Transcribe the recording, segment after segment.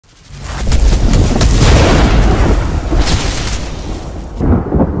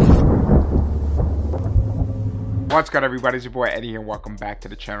What's good, everybody? It's your boy Eddie here, and welcome back to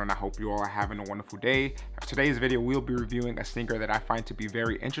the channel, and I hope you all are having a wonderful day. For today's video, we'll be reviewing a sneaker that I find to be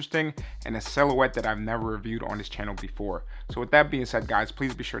very interesting and a silhouette that I've never reviewed on this channel before. So with that being said, guys,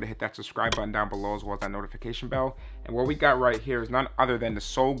 please be sure to hit that subscribe button down below as well as that notification bell. And what we got right here is none other than the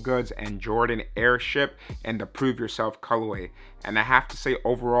SoulGoods and Jordan Airship and the Prove Yourself colorway. And I have to say,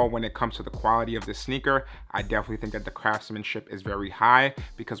 overall, when it comes to the quality of this sneaker, I definitely think that the craftsmanship is very high,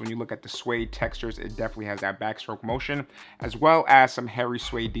 because when you look at the suede textures, it definitely has that backstroke motion, as well as some hairy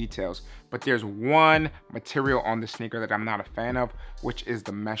suede details. But there's one material on the sneaker that I'm not a fan of, which is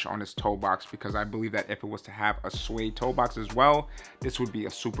the mesh on this toe box, because I believe that if it was to have a suede toe box as well, this would be a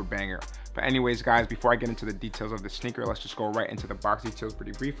super banger. But anyways, guys, before I get into the details of the sneaker, let's just go right into the box details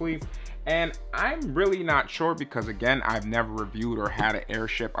pretty briefly. And I'm really not sure, because again, I've never reviewed or had an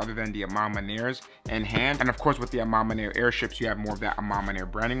airship other than the Amamaniers in hand. And of course, with the Amamanier airships, you have more of that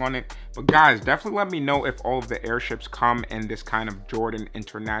Amamanier branding on it. But guys, definitely let me know if all of the airships come in this kind of Jordan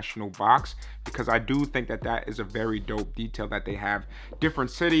International box, because I do think that that is a very dope detail that they have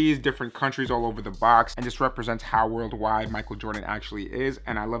different cities, different countries all over the box, and just represents how worldwide Michael Jordan actually is.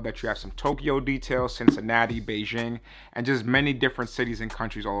 And I love that you have some Tokyo details, Cincinnati, Beijing, and just many different cities and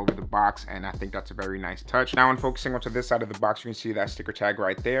countries all over the box. And I think that's a very nice touch. Now, when focusing onto this side of the box, you can see that sticker tag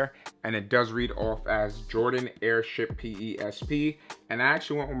right there, and it does read off as Jordan Airship PESP. And I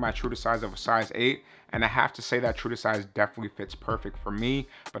actually went with my true to size of a size 8. And I have to say that true to size definitely fits perfect for me,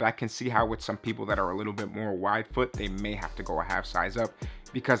 but I can see how with some people that are a little bit more wide foot, they may have to go a half size up,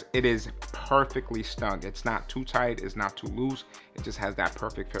 because it is perfectly snug. It's not too tight, it's not too loose. It just has that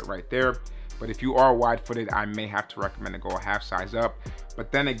perfect fit right there. But if you are wide footed, I may have to recommend to go a half size up.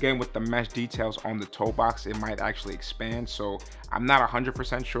 But then again, with the mesh details on the toe box, it might actually expand. So I'm not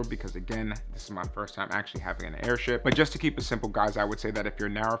 100% sure, because again, this is my first time actually having an airship. But just to keep it simple, guys, I would say that if you're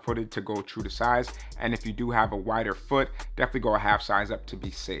narrow footed, to go true to size. And if you do have a wider foot, definitely go a half size up to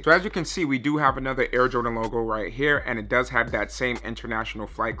be safe. So as you can see, we do have another Air Jordan logo right here, and it does have that same International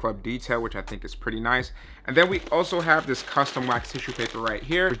Flight Club detail, which I think is pretty nice. And then we also have this custom wax tissue paper right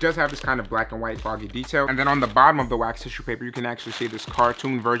here, which does have this kind of black and white foggy detail. And then on the bottom of the wax tissue paper, you can actually see this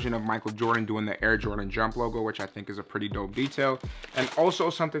cartoon version of Michael Jordan doing the Air Jordan Jump logo, which I think is a pretty dope detail. And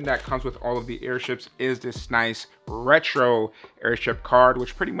also something that comes with all of the airships is this nice retro airship card,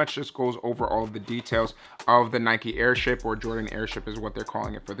 which pretty much just goes over all of the details of the Nike airship, or Jordan Airship is what they're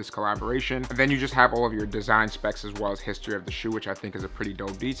calling it for this collaboration. And then you just have all of your design specs as well as history of the shoe, which I think is a pretty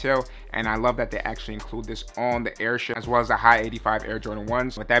dope detail. And I love that they actually include this on the airship, as well as the high 85 Air Jordan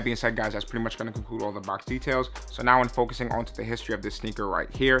 1s. With that being said, guys, that's pretty much going to conclude all the box details. So now, when focusing onto the history of this sneaker right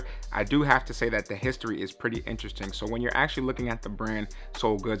here, I do have to say that the history is pretty interesting. So when you're actually looking at the brand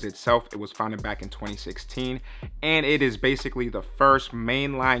SoulGoods itself, it was founded back in 2016, and it is basically the first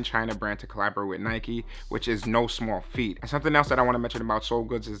mainline China brand to collaborate with Nike, which is no small feat. And something else that I want to mention about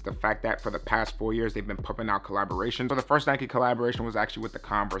SoulGoods is the fact that for the past 4 years, they've been pumping out collaborations. So the first Nike collaboration was actually with the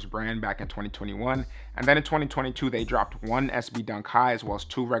Converse brand back in 2021. And then in 2022, they dropped one SB Dunk High as well as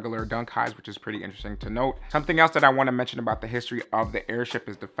 2 regular Dunk Highs, which is pretty interesting to note. Something else that I want to mention about the history of the airship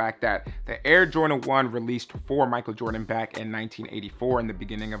is the fact that the Air Jordan 1 released for Michael Jordan back in 1984 in the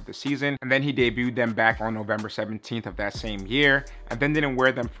beginning of the season. And then he debuted them back on November 17th of that same year, and then didn't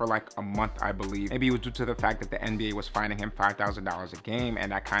wear them for like a month, I believe. Maybe it was due to the fact that the NBA was fining him $5,000 a game,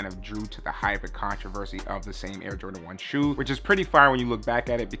 and that kind of drew to the hype and controversy of the same Air Jordan 1 shoe, which is pretty fire when you look back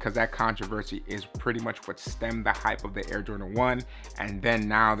at it, because that controversy is pretty much what stemmed the hype of the Air Jordan 1. And then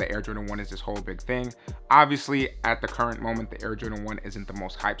now the Air Jordan 1 is this whole big thing. Obviously, at the current moment, the Air Jordan 1 isn't the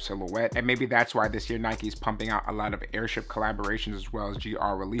most hyped silhouette, and maybe that's why this year Nike is pumping out a lot of airship collaborations as well as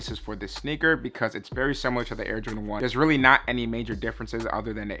GR releases for this sneaker, because it's very similar to the Air Jordan 1. There's really not any major differences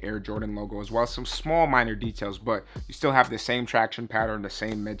other than the Air Jordan logo, as well as some small minor details, but you still have the same traction pattern, the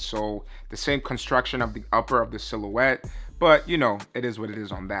same midsole, the same construction of the upper of the silhouette. But you know, it is what it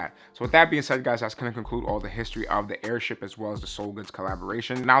is on that. So with that being said, guys, that's going to conclude all the history of the airship as well as the SoulGoods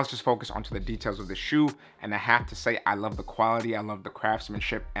collaboration. Now let's just focus onto the details of the shoe. And I have to say, I love the quality, I love the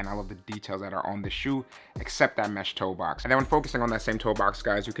craftsmanship, and I love the details that are on the shoe, except that mesh toe box. And then when focusing on that same toe box,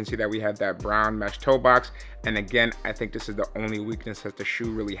 guys, you can see that we have that brown mesh toe box. And again, I think this is the only weakness that the shoe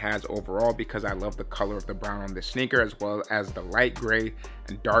really has overall, because I love the color of the brown on the sneaker, as well as the light gray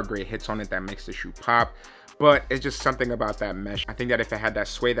and dark gray hits on it that makes the shoe pop. But it's just something about that mesh. I think that if it had that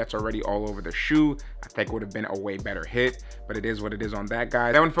suede that's already all over the shoe, I think it would have been a way better hit. But it is what it is on that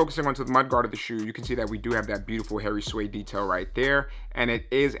guy. Then when focusing onto the mudguard of the shoe, you can see that we do have that beautiful hairy suede detail right there. and it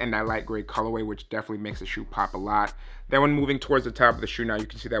is in that light gray colorway, which definitely makes the shoe pop a lot. Then when moving towards the top of the shoe now, you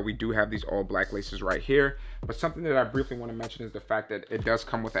can see that we do have these all black laces right here. But something that I briefly want to mention is the fact that it does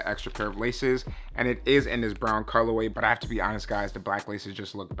come with an extra pair of laces, and it is in this brown colorway. But I have to be honest, guys, the black laces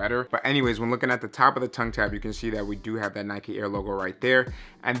just look better. But anyways, when looking at the top of the tongue tab, you can see that we do have that Nike Air logo right there.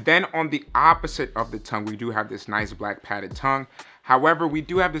 And then on the opposite of the tongue, we do have this nice black padded tongue. However, we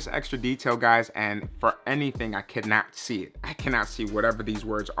do have this extra detail, guys, and for anything, I cannot see it. I cannot see whatever these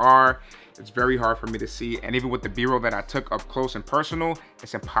words are. It's very hard for me to see, and even with the B-roll that I took up close and personal,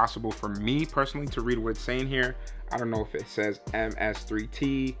 it's impossible for me personally to read what it's saying here. I don't know if it says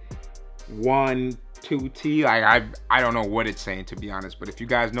MS3T, 1, 2T. I don't know what it's saying, to be honest, but if you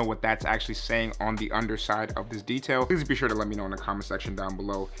guys know what that's actually saying on the underside of this detail, please be sure to let me know in the comment section down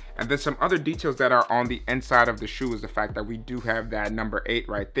below. And then some other details that are on the inside of the shoe is the fact that we do have that number 8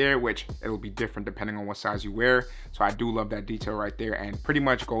 right there, which it'll be different depending on what size you wear. So I do love that detail right there, and pretty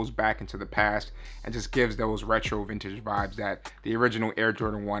much goes back into the past and just gives those retro vintage vibes that the original Air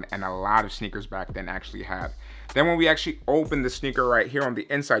Jordan 1 and a lot of sneakers back then actually have. Then when we actually open the sneaker right here on the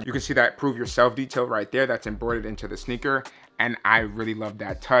inside, you can see that prove yourself detail right there that's embroidered into the sneaker. And I really love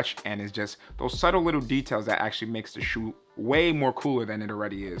that touch, and it's just those subtle little details that actually makes the shoe way more cooler than it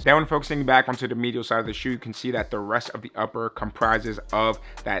already is. Then when focusing back onto the medial side of the shoe, you can see that the rest of the upper comprises of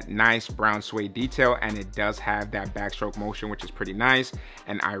that nice brown suede detail, and it does have that backstroke motion, which is pretty nice,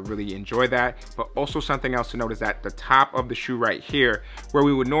 and I really enjoy that. But also something else to note is that the top of the shoe right here, where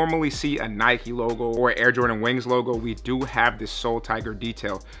we would normally see a Nike logo or Air Jordan Wings logo, we do have this Soul Tiger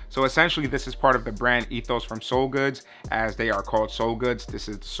detail. So essentially this is part of the brand ethos from SoulGoods, as they are called SoulGoods. This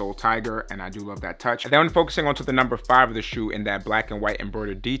is the Soul Tiger, and I do love that touch. And then when focusing onto the number 5 of the shoe in that black and white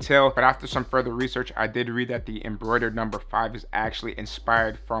embroidered detail, but after some further research, I did read that the embroidered number 5 is actually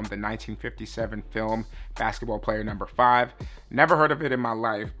inspired from the 1957 film Basketball Player Number 5. Never heard of it in my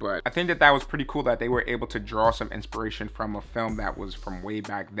life, but I think that that was pretty cool that they were able to draw some inspiration from a film that was from way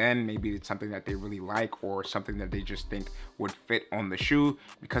back then. Maybe it's something that they really like, or something that they just think would fit on the shoe,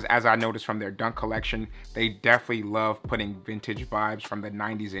 because as I noticed from their Dunk collection, they definitely love putting vintage vibes from the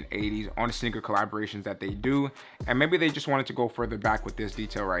 90s and 80s on the sneaker collaborations that they do, and maybe they just wanted to go further back with this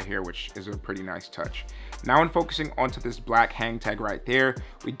detail right here, which is a pretty nice touch. Now when focusing onto this black hang tag right there,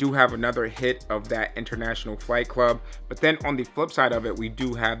 we do have another hit of that International Flight Club, but then on the flip side of it, we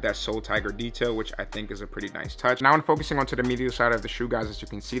do have that Soul Tiger detail, which I think is a pretty nice touch. Now when focusing onto the medial side of the shoe, guys, as you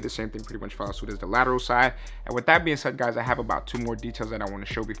can see, the same thing pretty much follows suit as the lateral side. And with that being said, guys, I have about 2 more details that I want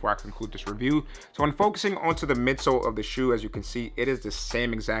to show before I conclude this review. So when focusing onto the midsole of the shoe, as you can see, it is the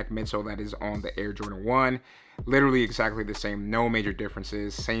same exact midsole that is on the Air Jordan 1. Literally exactly the same, no major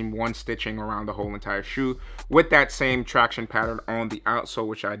differences, same one stitching around the whole entire shoe, with that same traction pattern on the outsole,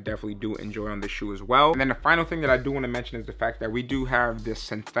 which I definitely do enjoy on this shoe as well. And then the final thing that I do want to mention is the fact that we do have this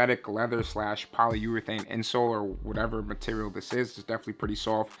synthetic leather slash polyurethane insole, or whatever material this is. It's definitely pretty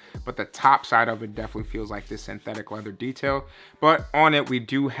soft, but the top side of it definitely feels like this synthetic leather detail. But on it, we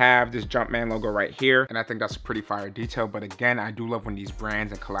do have this Jumpman logo right here, and I think that's a pretty fire detail. But again, I do love when these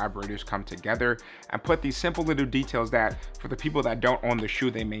brands and collaborators come together and put these simple little details that for the people that don't own the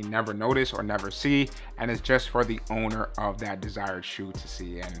shoe, they may never notice or never see, and it's just for the owner of that desired shoe to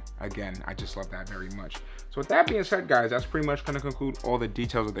see. And again, I just love that very much. So with that being said, guys, that's pretty much going to conclude all the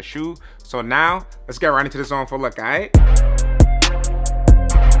details of the shoe. So now let's get right into this on for a look. All right.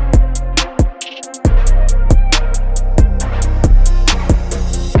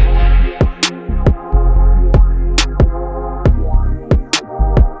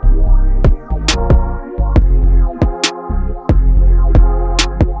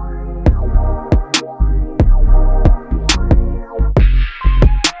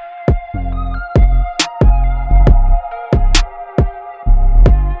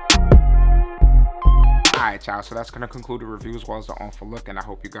 Alright, y'all, so that's going to conclude the review as well as the on for look, and I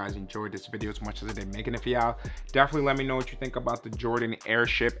hope you guys enjoyed this video as much as I did making it for y'all. Definitely let me know what you think about the Jordan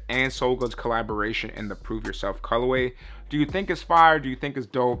Airship and SoulGoods collaboration in the Prove Yourself colorway. Do you think it's fire? Do you think it's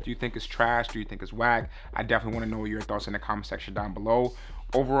dope? Do you think it's trash? Do you think it's whack? I definitely want to know your thoughts in the comment section down below.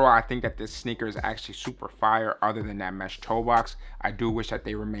 Overall, I think that this sneaker is actually super fire other than that mesh toe box. I do wish that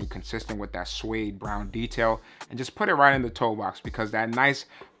they remain consistent with that suede brown detail and just put it right in the toe box, because that nice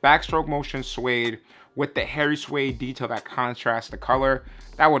backstroke motion suede with the hairy suede detail that contrasts the color,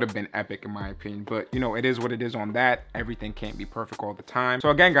 that would have been epic in my opinion. But you know, it is what it is on that. Everything can't be perfect all the time. So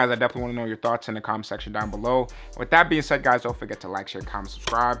again, guys, I definitely want to know your thoughts in the comment section down below. With that being said, guys, don't forget to like, share, comment,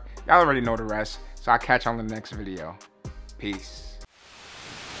 subscribe. Y'all already know the rest. So I'll catch you on the next video. Peace.